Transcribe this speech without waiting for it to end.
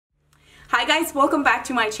Hi guys, welcome back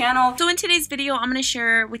to my channel. So in today's video, I'm going to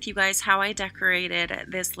share with you guys how I decorated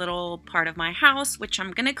this little part of my house, which I'm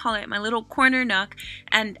going to call it my little corner nook,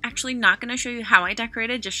 and actually not going to show you how I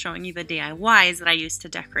decorated, just showing you the DIYs that I used to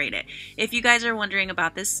decorate it. If you guys are wondering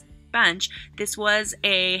about this bench, this was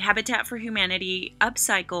a Habitat for Humanity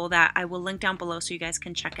upcycle that I will link down below so you guys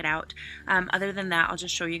can check it out. Other than that, I'll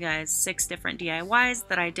just show you guys 6 different DIYs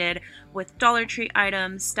that I did with Dollar Tree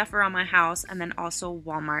items, stuff around my house, and then also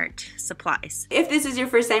Walmart supplies. If this is your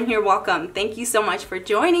first time here, welcome. Thank you so much for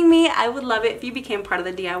joining me. I would love it if you became part of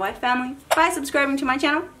the DIY family by subscribing to my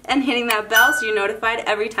channel and hitting that bell so you're notified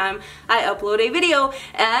every time I upload a video.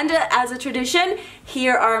 And as a tradition,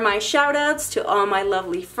 here are my shout outs to all my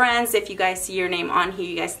lovely friends. If you guys see your name on here,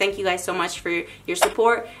 you guys, thank you guys so much for your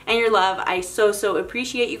support and your love. I so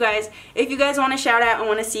appreciate you guys. If you guys want to shout out and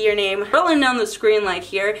want to see your name rolling down the screen like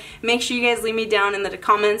here, make sure you guys leave me down in the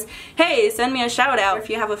comments. Hey, send me a shout out. If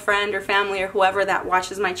you have a friend or family or whoever that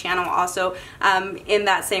watches my channel, also in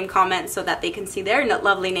that same comment so that they can see their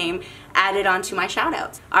lovely name added onto my shout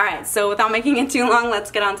outs. Alright, so without making it too long,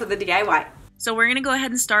 let's get on to the DIY. So we're going to go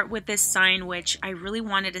ahead and start with this sign, which I really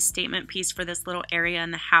wanted a statement piece for this little area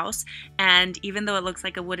in the house. And even though it looks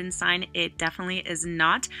like a wooden sign, it definitely is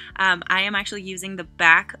not. I am actually using the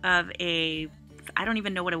back of I don't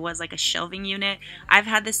even know what it was, like a shelving unit. I've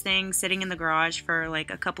had this thing sitting in the garage for like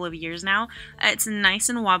a couple of years now. It's nice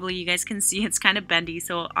and wobbly. You guys can see it's kind of bendy,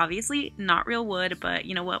 so obviously not real wood, but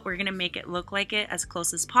you know what, we're gonna make it look like it as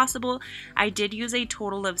close as possible. I did use a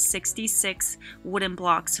total of 66 wooden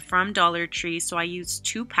blocks from Dollar Tree, so I used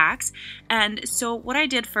 2 packs. And so what I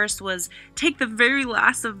did first was take the very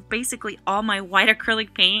last of basically all my white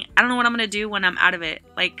acrylic paint. I don't know what I'm gonna do when I'm out of it.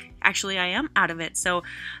 Like, actually I am out of it. So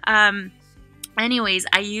anyways,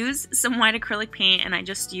 I used some white acrylic paint and I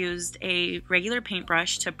just used a regular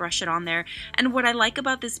paintbrush to brush it on there. And what I like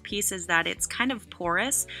about this piece is that it's kind of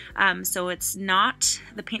porous, so it's not,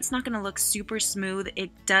 the paint's not going to look super smooth.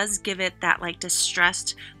 It does give it that like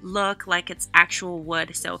distressed look, like it's actual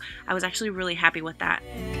wood. So I was actually really happy with that.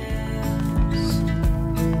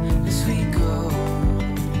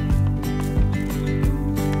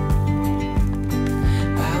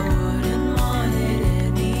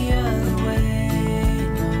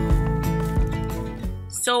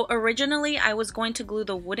 So originally I was going to glue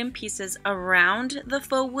the wooden pieces around the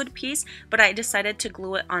faux wood piece, but I decided to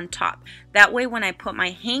glue it on top. That way when I put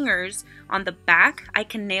my hangers on the back, I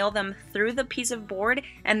can nail them through the piece of board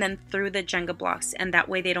and then through the Jenga blocks, and that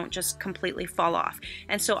way they don't just completely fall off.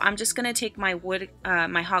 And so I'm just going to take my wood,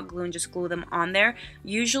 my hot glue, and just glue them on there.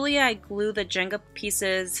 Usually I glue the Jenga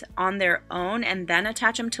pieces on their own and then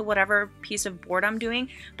attach them to whatever piece of board I'm doing,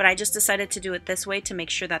 but I just decided to do it this way to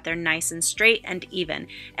make sure that they're nice and straight and even.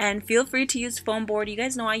 And feel free to use foam board. You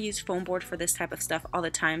guys know I use foam board for this type of stuff all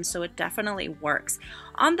the time, so it definitely works.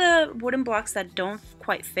 On the wooden blocks that don't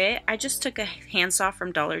quite fit, I just took a handsaw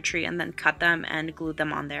from Dollar Tree and then cut them and glued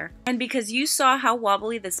them on there. And because you saw how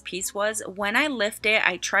wobbly this piece was, when I lift it,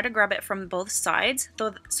 I try to grab it from both sides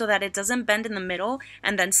so that it doesn't bend in the middle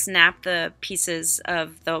and then snap the pieces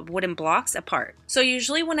of the wooden blocks apart. So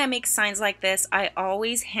usually when I make signs like this, I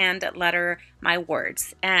always hand letter my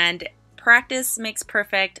words, and practice makes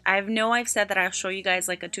perfect. I've said that I'll show you guys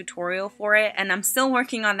like a tutorial for it, and I'm still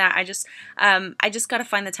working on that. I just gotta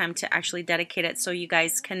find the time to actually dedicate it so you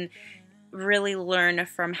guys can really learn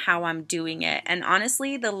from how I'm doing it. And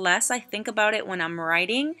honestly, the less I think about it when I'm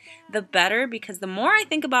writing, the better, because the more I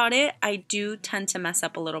think about it, I do tend to mess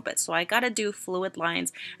up a little bit. So I gotta do fluid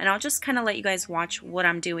lines, and I'll just kind of let you guys watch what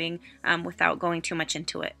I'm doing without going too much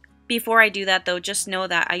into it. Before I do that though, just know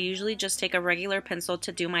that I usually just take a regular pencil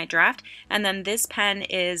to do my draft, and then this pen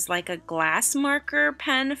is like a glass marker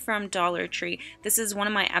pen from Dollar Tree. This is one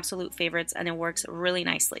of my absolute favorites and it works really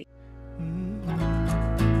nicely.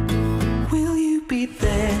 Will you be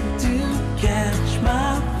there to catch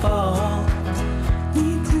my fall?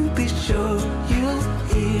 Need to be sure you'll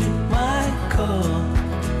hear my call.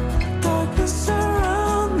 Darkness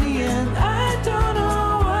around me and I don't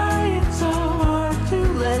know why it's so hard to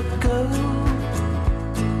let go.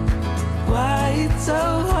 Why it's so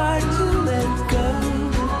hard to let go.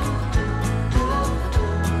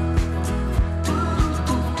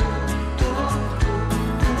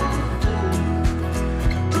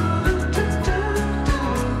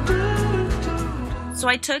 So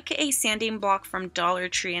I took a sanding block from Dollar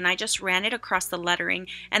Tree and I just ran it across the lettering,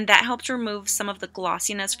 and that helped remove some of the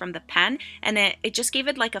glossiness from the pen, and it just gave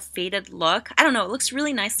it like a faded look. I don't know, it looks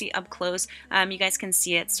really nicely up close. You guys can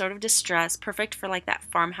see it, sort of distressed, perfect for like that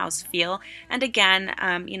farmhouse feel. And again,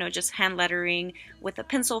 you know, just hand lettering with a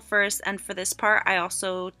pencil first, and for this part I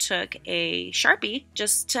also took a Sharpie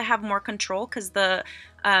just to have more control, because the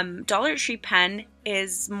Dollar Tree pen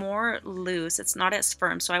is more loose, it's not as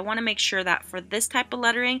firm, so I want to make sure that for this type of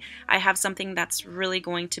lettering I have something that's really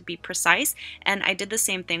going to be precise, and I did the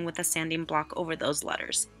same thing with a sanding block over those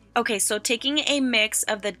letters. Okay, so taking a mix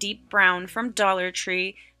of the deep brown from Dollar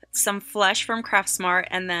Tree, some flesh from Craftsmart,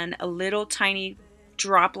 and then a little tiny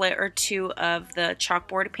droplet or two of the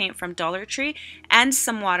chalkboard paint from Dollar Tree and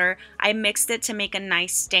some water, I mixed it to make a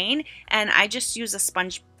nice stain, and I just use a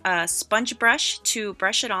sponge brush to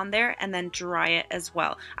brush it on there and then dry it as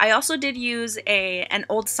well. I also did use an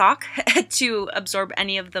old sock to absorb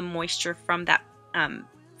any of the moisture from that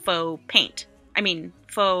faux paint. I mean,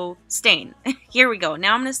 faux stain. Here we go.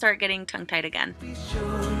 Now I'm going to start getting tongue-tied again. Be sure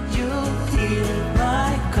you'll hear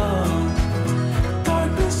my call.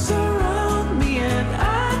 Darkness around me and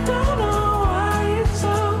I don't know why it's so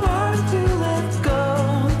hard to let go.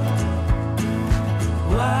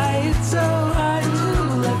 Why it's so hard to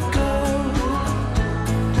let go.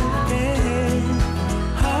 Yeah,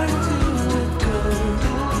 hard to let go.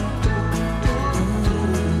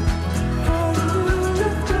 Hard to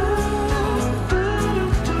let go.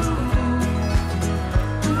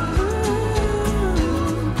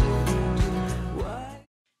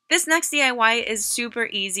 This next DIY is super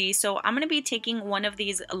easy, so I'm going to be taking one of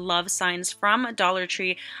these love signs from Dollar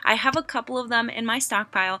Tree. I have a couple of them in my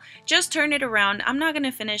stockpile. Just turn it around. I'm not going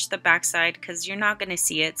to finish the backside because you're not going to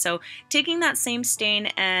see it. So taking that same stain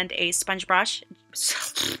and a sponge brush,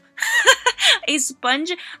 a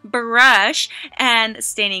sponge brush and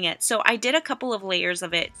staining it. So I did a couple of layers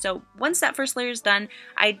of it. So once that first layer is done,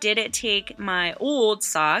 I did take my old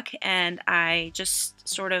sock and I just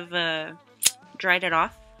sort of dried it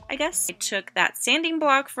off, I guess. I took that sanding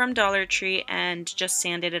block from Dollar Tree and just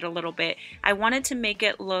sanded it a little bit. I wanted to make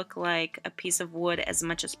it look like a piece of wood as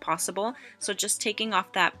much as possible, so just taking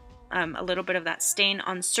off that a little bit of that stain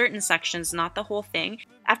on certain sections, not the whole thing.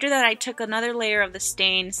 After that, I took another layer of the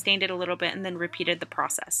stain, stained it a little bit, and then repeated the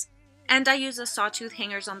process. And I used the sawtooth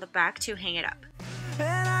hangers on the back to hang it up.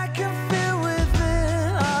 And I can feel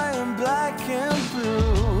within, I am black and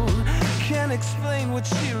blue. Can't explain what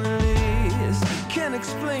she really is. Can't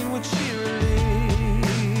explain what she really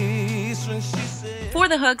is when she said. For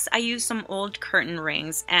the hooks, I used some old curtain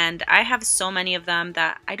rings, and I have so many of them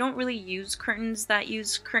that I don't really use curtains that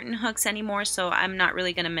use curtain hooks anymore, so I'm not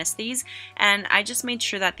really going to miss these. And I just made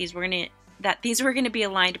sure that these were going to be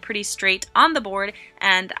aligned pretty straight on the board,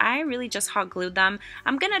 and I really just hot glued them.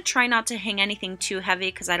 I'm going to try not to hang anything too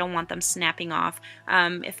heavy because I don't want them snapping off.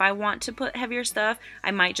 If I want to put heavier stuff,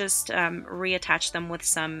 I might just reattach them with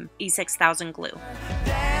some E6000 glue.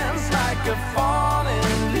 Dance like a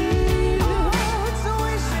falling leaf,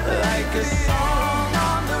 like a song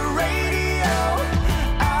on the radio,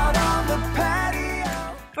 out on the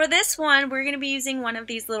patio. For this one, we're going to be using one of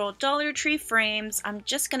these little Dollar Tree frames. I'm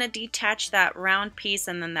just going to detach that round piece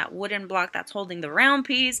and then that wooden block that's holding the round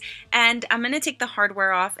piece, and I'm going to take the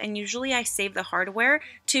hardware off, and usually I save the hardware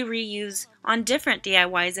to reuse on different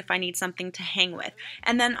DIYs if I need something to hang with.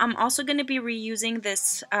 And then I'm also going to be reusing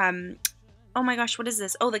this oh my gosh, what is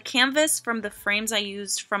this? Oh, the canvas from the frames I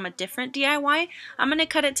used from a different DIY. I'm going to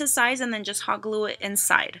cut it to size and then just hot glue it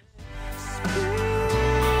inside.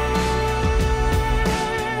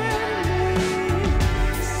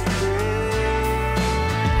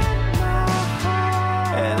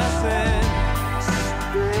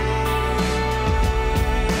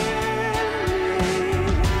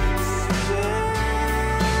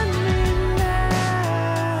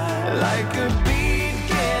 Like a beat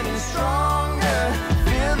getting stronger,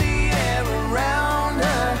 feel the air around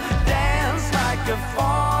her, dance like a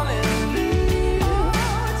falling leaf,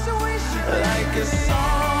 like a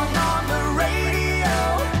song on the radio,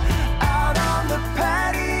 out on the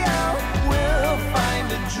patio, we'll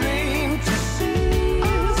find a dream to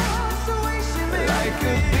seize, like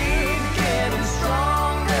a beat getting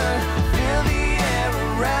stronger, feel the air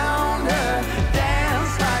around her,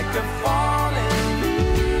 dance like a falling leaf.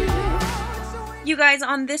 You guys,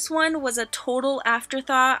 on this one was a total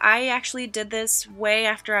afterthought. I actually did this way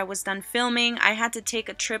after I was done filming. I had to take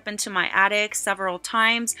a trip into my attic several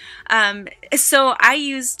times. So I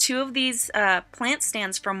used 2 of these plant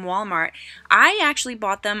stands from Walmart. I actually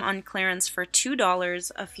bought them on clearance for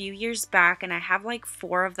 $2 a few years back, and I have like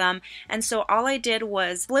 4 of them. And so all I did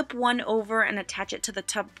was flip one over and attach it to the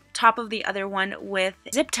top of the other one with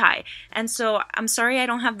zip tie. And so I'm sorry I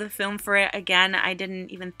don't have the film for it. Again, I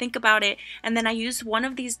didn't even think about it. And then I used one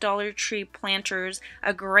of these Dollar Tree planters,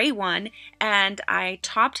 a gray one, and I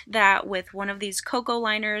topped that with one of these cocoa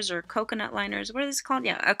liners or coconut liners. What are these called?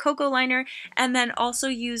 Yeah, a cocoa liner. And then also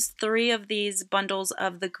used 3 of these bundles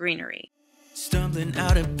of the greenery. Stumbling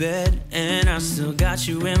out of bed, and I still got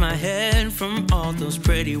you in my head from all those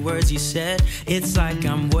pretty words you said. It's like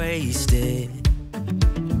I'm wasted.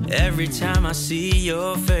 Every time I see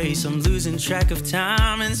your face, I'm losing track of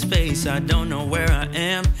time and space. I don't know where I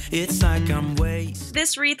am. It's like I'm wasted.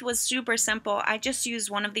 This wreath was super simple. I just used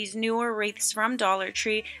one of these newer wreaths from Dollar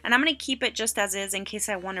Tree, and I'm going to keep it just as is in case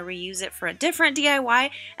I want to reuse it for a different DIY.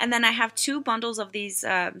 And then I have 2 bundles of these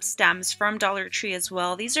stems from Dollar Tree as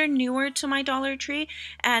well. These are newer to my Dollar Tree,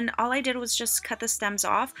 and all I did was just cut the stems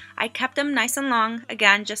off. I kept them nice and long,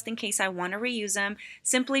 again, just in case I want to reuse them.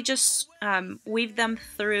 Simply just weave them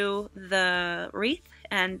through the wreath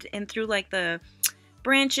and in through like the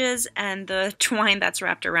branches and the twine that's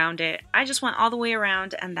wrapped around it. I just went all the way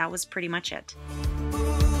around, and that was pretty much it.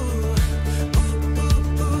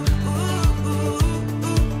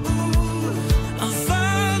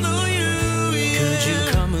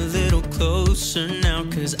 Closer now,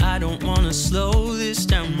 'cause I don't want to slow this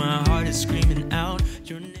down. My heart is screaming out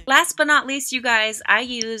your name. Last but not least, you guys, I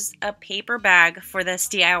used a paper bag for this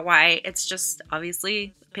DIY. It's just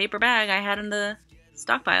obviously a paper bag I had in the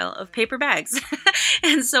stockpile of paper bags.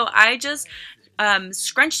 And so I just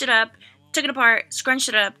scrunched it up, took it apart, scrunched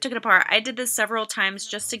it up, took it apart. I did this several times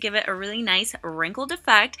just to give it a really nice wrinkled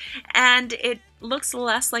effect, and it looks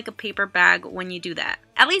less like a paper bag when you do that.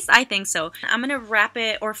 At least I think so. I'm gonna wrap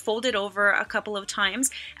it or fold it over a couple of times,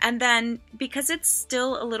 and then because it's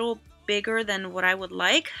still a little bigger than what I would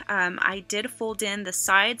like, I did fold in the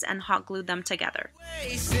sides and hot glued them together.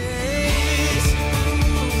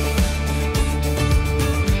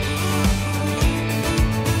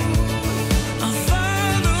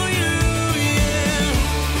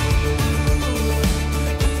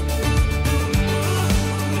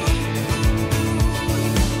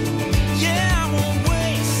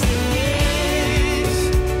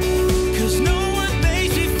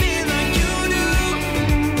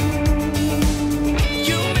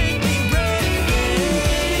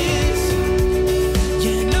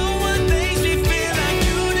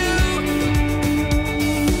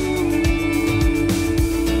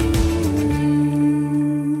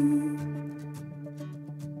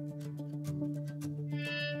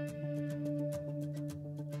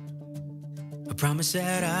 Promise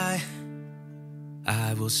that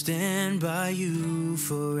I will stand by you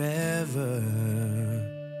forever,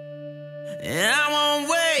 and I won't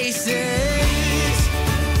waste this.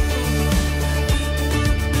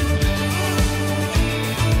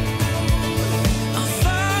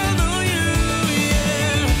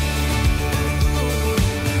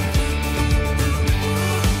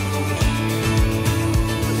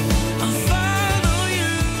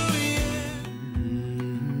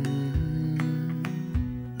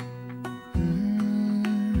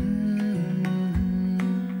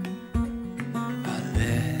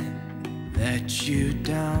 You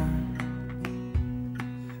down,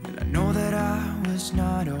 and I know that I was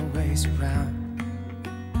not always around.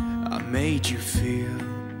 I made you feel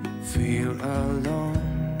alone.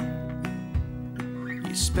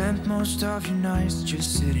 You spent most of your nights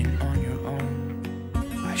just sitting on your own.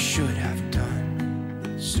 I should have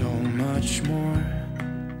done so much more,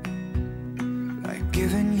 like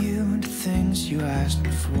giving you the things you asked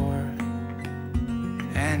me for.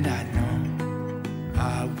 And I know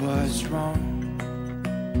I was wrong.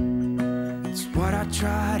 What I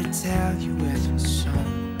try to tell you with my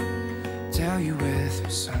song, tell you with my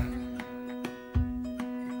song.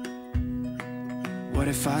 What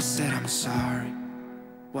if I said I'm sorry?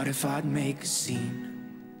 What if I'd make a scene?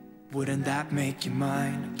 Wouldn't that make you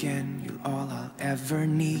mine again? You're all I'll ever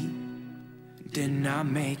need. Didn't I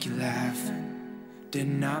make you laugh?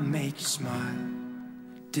 Didn't I make you smile?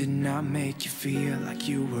 Didn't I make you feel like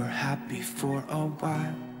you were happy for a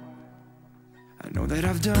while? I know that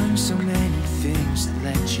I've done so many things that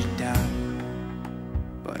let you down,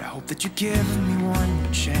 but I hope that you give me one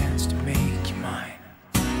more chance to make you mine.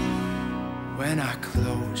 When I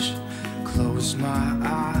close my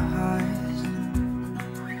eyes,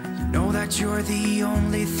 you know that that you're the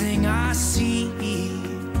only thing I see,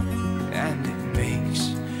 and it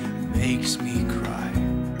makes me cry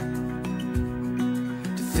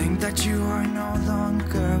to think that you are no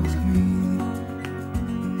longer with me.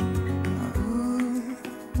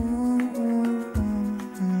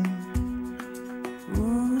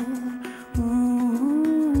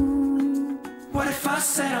 What if I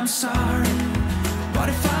said I'm sorry? What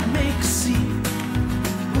if I make a scene?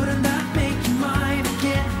 Wouldn't that make you mine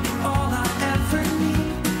again? All I ever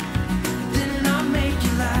need. Didn't I make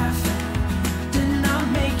you laugh? Didn't I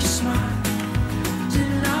make you smile?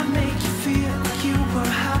 Didn't I make you feel like you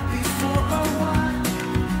were happy for a while?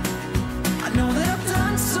 I know that I've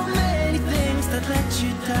done so many things that let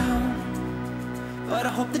you down, but I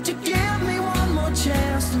hope that you give me one more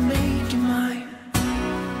chance to make you mine.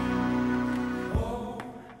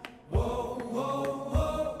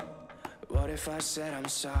 What if I said I'm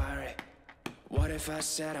sorry? What if I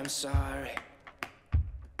said I'm sorry?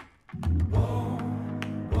 Whoa,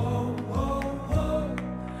 whoa, whoa, whoa.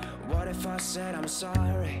 What if I said I'm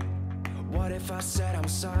sorry? What if I said I'm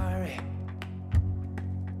sorry?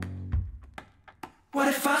 What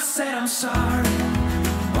if I said I'm sorry?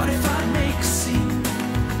 What if I make a scene?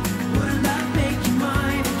 Wouldn't that make you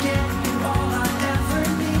mine again? You're all I ever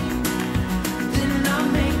need. Didn't I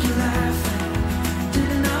make you laugh?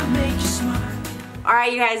 Didn't I make you smile?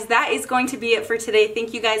 Alright you guys, that is going to be it for today.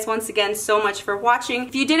 Thank you guys once again so much for watching.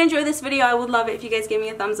 If you did enjoy this video, I would love it if you guys gave me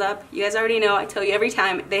a thumbs up. You guys already know, I tell you every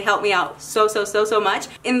time, they help me out so much.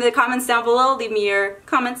 In the comments down below, leave me your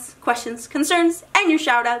comments, questions, concerns, and your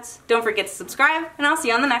shout outs. Don't forget to subscribe, and I'll see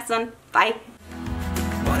you on the next one. Bye.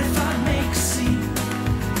 What if I make a scene?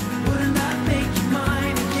 Wouldn't that make you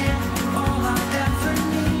mine again? All I ever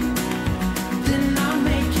need. Didn't I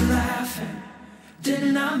make you laugh?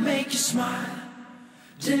 Didn't I make you smile?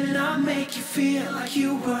 Didn't I make you feel like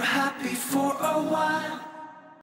you were happy for a while?